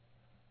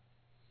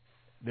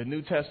 The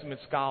New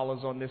Testament scholars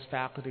on this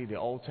faculty, the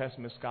Old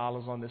Testament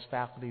scholars on this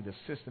faculty, the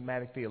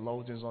systematic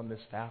theologians on this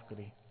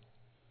faculty.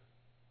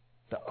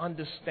 The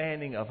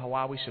understanding of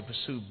why we should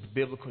pursue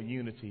biblical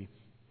unity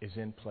is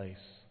in place.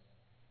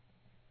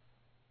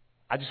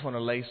 I just want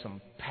to lay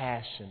some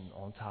passion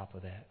on top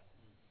of that.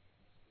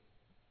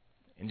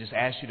 And just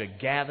ask you to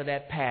gather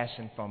that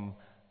passion from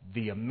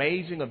the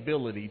amazing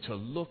ability to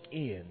look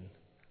in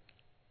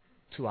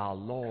to our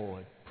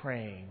Lord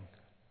praying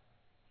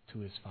to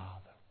His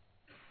Father.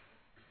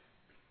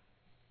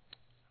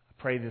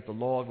 I pray that the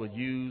Lord will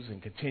use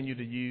and continue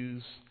to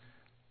use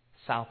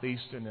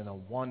Southeastern in a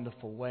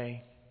wonderful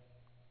way.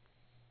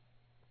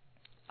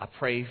 I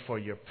pray for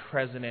your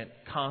president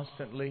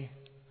constantly.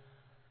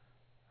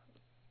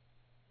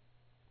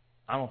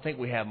 I don't think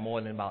we have more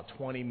than about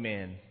 20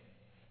 men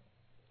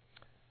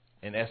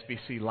in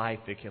SBC life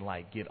that can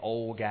like get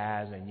old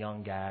guys and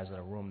young guys in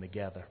a room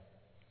together.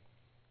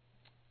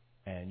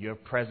 And your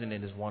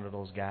president is one of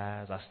those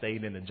guys. I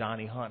stayed in the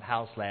Johnny Hunt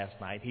house last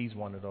night. He's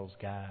one of those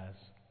guys.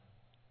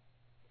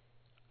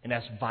 And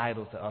that's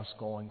vital to us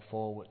going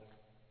forward.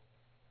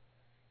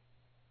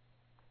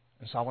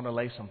 And so I want to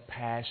lay some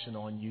passion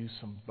on you,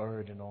 some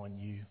burden on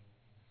you.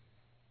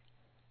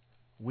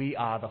 We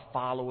are the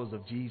followers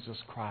of Jesus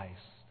Christ.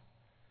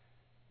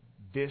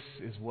 This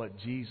is what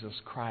Jesus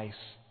Christ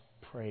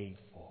prayed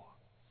for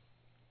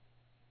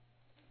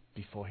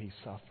before He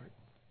suffered.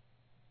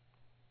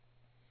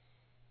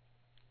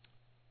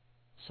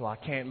 So I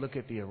can't look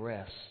at the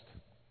arrest.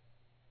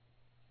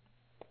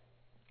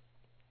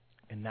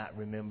 and not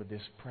remember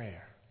this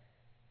prayer.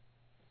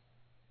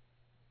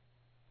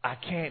 I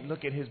can't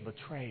look at his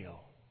betrayal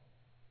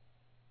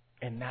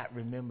and not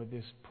remember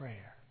this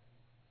prayer.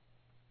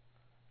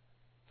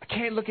 I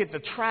can't look at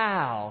the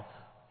trial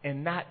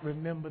and not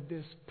remember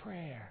this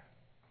prayer.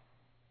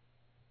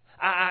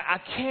 I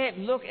can't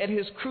look at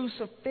his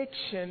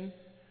crucifixion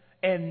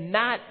and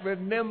not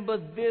remember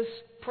this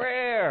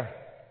prayer.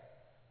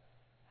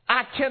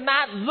 I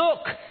cannot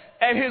look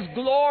at his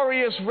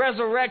glorious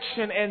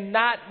resurrection and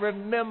not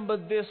remember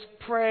this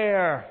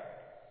prayer.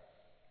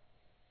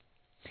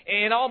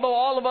 And although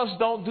all of us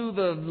don't do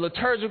the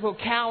liturgical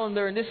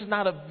calendar, and this is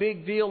not a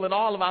big deal in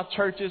all of our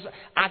churches,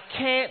 I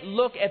can't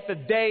look at the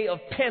day of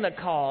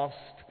Pentecost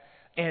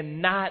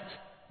and not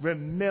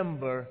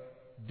remember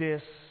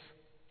this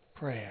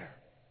prayer.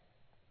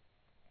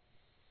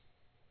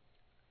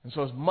 And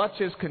so as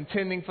much as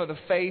contending for the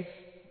faith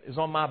is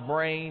on my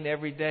brain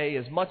every day,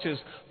 as much as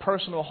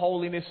personal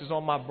holiness is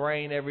on my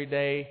brain every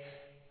day,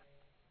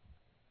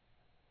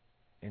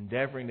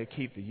 endeavoring to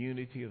keep the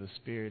unity of the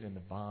Spirit and the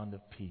bond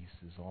of peace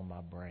is on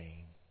my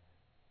brain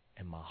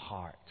and my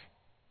heart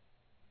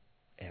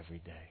every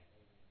day.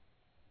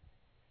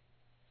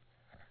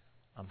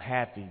 I'm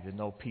happy to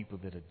know people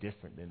that are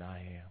different than I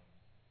am.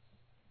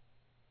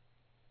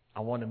 I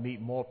want to meet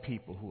more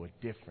people who are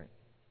different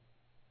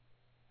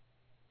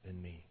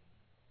than me.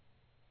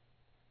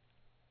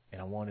 And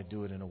I want to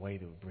do it in a way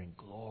that would bring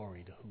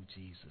glory to who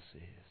Jesus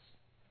is.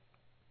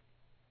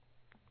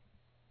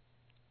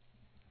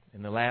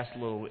 And the last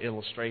little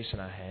illustration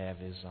I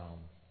have is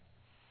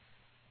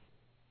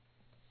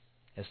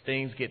as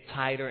things get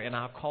tighter in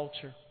our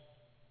culture,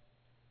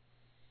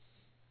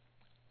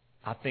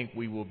 I think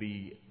we will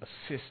be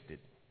assisted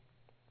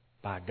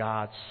by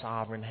God's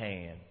sovereign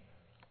hand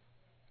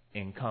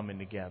in coming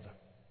together.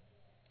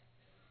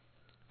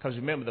 Because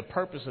remember, the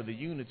purpose of the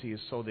unity is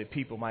so that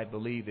people might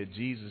believe that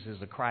Jesus is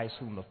the Christ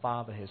whom the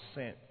Father has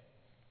sent.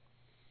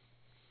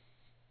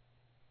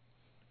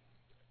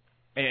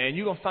 And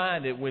you're going to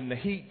find that when the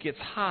heat gets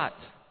hot,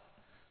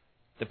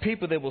 the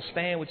people that will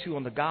stand with you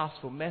on the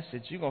gospel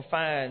message, you're going to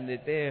find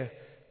that their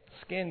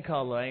skin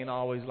color ain't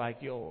always like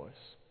yours.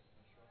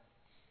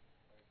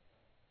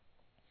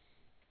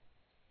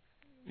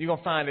 You're going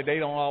to find that they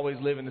don't always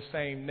live in the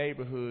same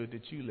neighborhood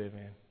that you live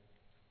in.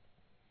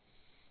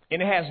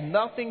 And it has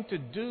nothing to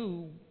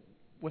do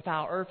with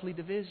our earthly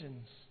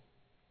divisions.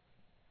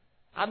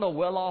 I know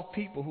well-off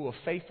people who are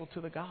faithful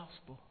to the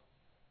gospel.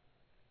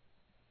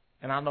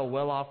 And I know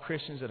well-off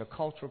Christians that are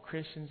cultural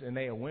Christians, and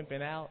they are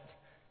wimping out,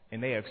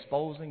 and they are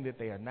exposing that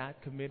they are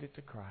not committed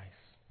to Christ.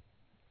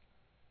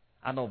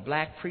 I know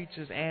black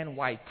preachers and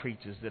white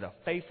preachers that are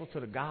faithful to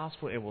the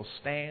gospel and will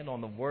stand on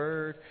the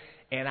word.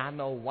 And I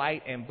know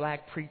white and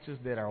black preachers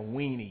that are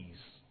weenies.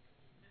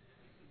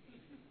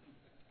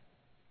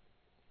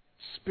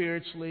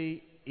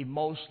 Spiritually,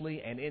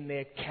 emotionally, and in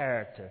their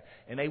character.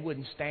 And they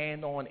wouldn't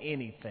stand on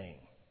anything.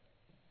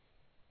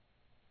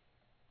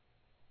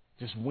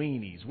 Just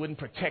weenies. Wouldn't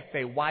protect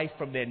their wife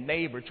from their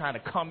neighbor trying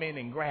to come in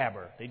and grab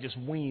her. They just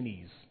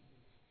weenies.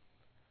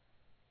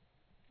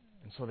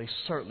 And so they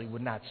certainly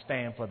would not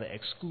stand for the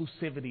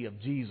exclusivity of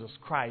Jesus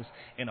Christ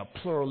in a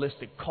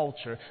pluralistic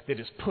culture that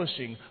is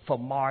pushing for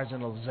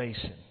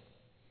marginalization.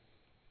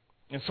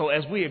 And so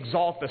as we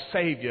exalt the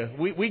Savior,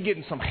 we're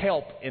getting some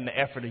help in the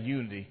effort of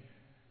unity.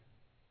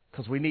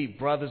 Because we need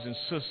brothers and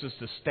sisters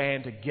to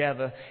stand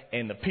together.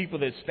 And the people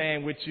that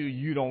stand with you,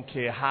 you don't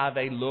care how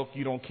they look.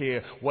 You don't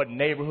care what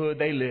neighborhood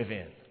they live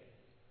in.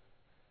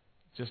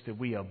 Just that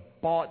we are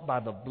bought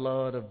by the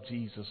blood of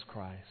Jesus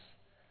Christ.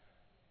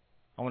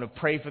 I want to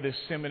pray for this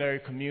seminary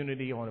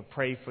community. I want to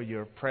pray for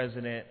your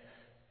president.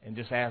 And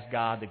just ask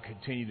God to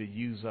continue to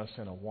use us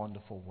in a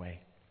wonderful way.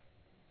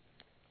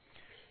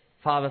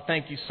 Father,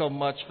 thank you so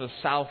much for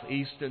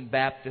Southeastern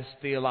Baptist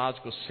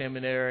Theological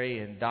Seminary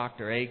and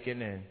Dr.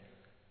 Aiken and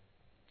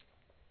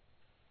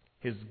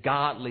his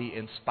godly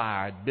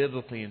inspired,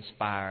 biblically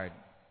inspired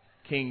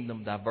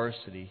kingdom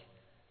diversity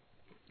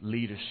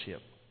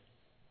leadership.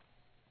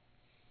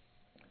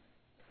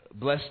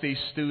 Bless these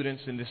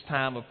students in this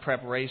time of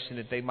preparation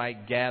that they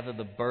might gather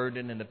the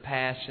burden and the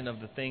passion of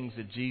the things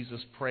that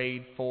Jesus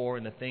prayed for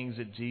and the things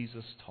that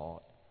Jesus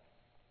taught.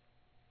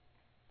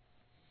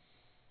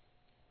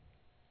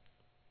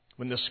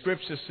 When the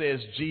scripture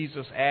says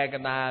Jesus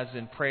agonized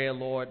in prayer,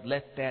 Lord,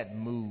 let that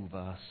move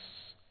us.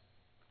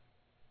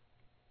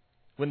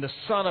 When the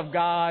Son of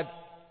God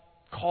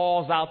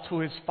calls out to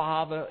his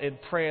Father in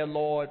prayer,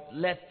 Lord,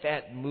 let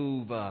that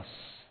move us.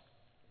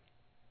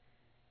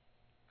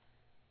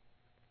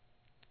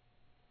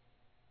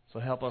 So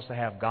help us to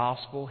have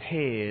gospel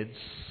heads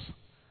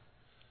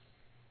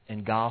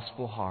and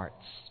gospel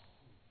hearts.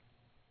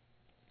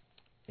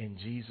 In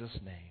Jesus'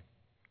 name,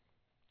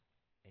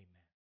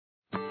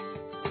 amen.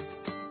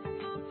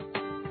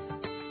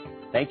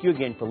 Thank you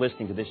again for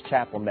listening to this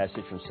chapel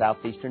message from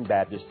Southeastern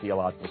Baptist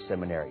Theological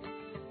Seminary.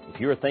 If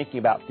you are thinking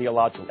about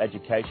theological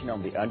education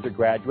on the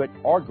undergraduate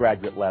or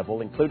graduate level,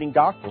 including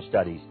doctoral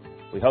studies,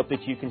 we hope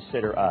that you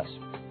consider us.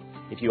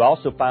 If you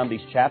also find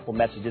these chapel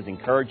messages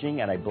encouraging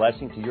and a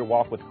blessing to your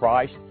walk with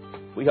Christ,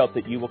 we hope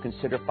that you will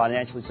consider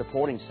financially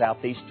supporting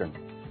Southeastern.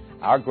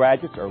 Our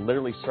graduates are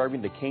literally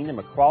serving the kingdom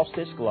across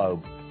this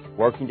globe,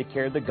 working to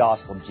carry the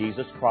gospel of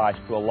Jesus Christ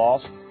to a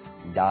lost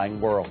and dying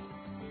world.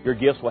 Your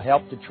gifts will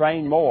help to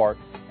train more,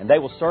 and they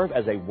will serve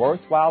as a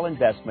worthwhile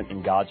investment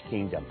in God's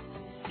kingdom.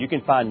 You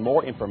can find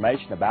more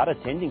information about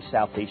attending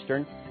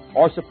Southeastern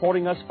or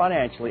supporting us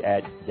financially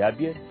at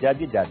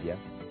www.sebts.edu.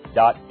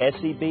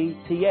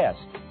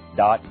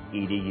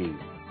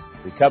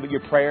 We covet your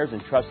prayers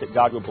and trust that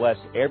God will bless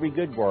every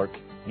good work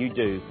you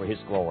do for His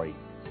glory.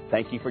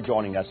 Thank you for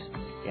joining us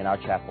in our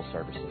chapel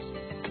services.